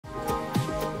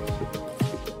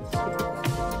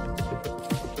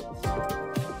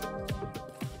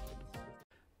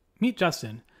Meet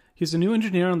Justin. He's a new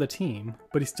engineer on the team,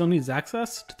 but he still needs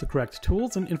access to the correct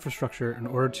tools and infrastructure in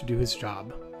order to do his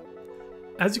job.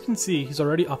 As you can see, he's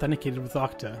already authenticated with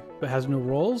Okta, but has no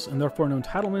roles and therefore no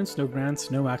entitlements, no grants,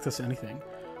 no access to anything.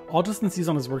 All Justin sees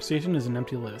on his workstation is an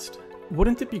empty list.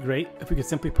 Wouldn't it be great if we could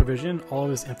simply provision all of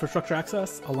his infrastructure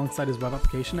access alongside his web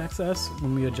application access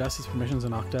when we adjust his permissions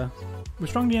in Okta?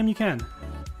 With StrongDM you can.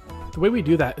 The way we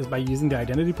do that is by using the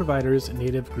identity provider's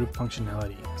native group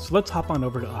functionality. So let's hop on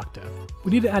over to Okta.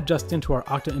 We need to add Justin to our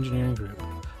Okta engineering group.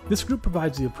 This group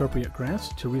provides the appropriate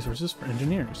grants to resources for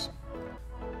engineers.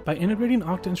 By integrating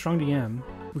Okta and StrongDM,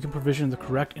 we can provision the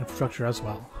correct infrastructure as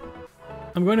well.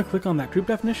 I'm going to click on that group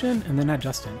definition and then add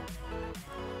Justin.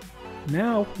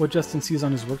 Now, what Justin sees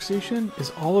on his workstation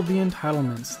is all of the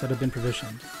entitlements that have been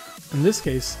provisioned. In this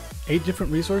case, 8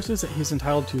 different resources that he's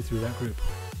entitled to through that group.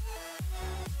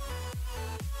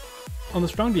 On the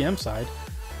StrongDM side,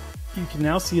 you can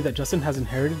now see that Justin has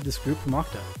inherited this group from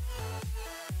Okta.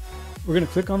 We're going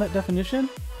to click on that definition.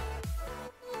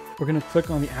 We're going to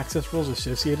click on the access roles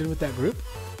associated with that group.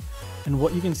 And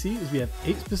what you can see is we have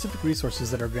 8 specific resources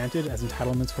that are granted as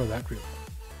entitlements for that group.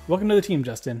 Welcome to the team,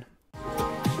 Justin.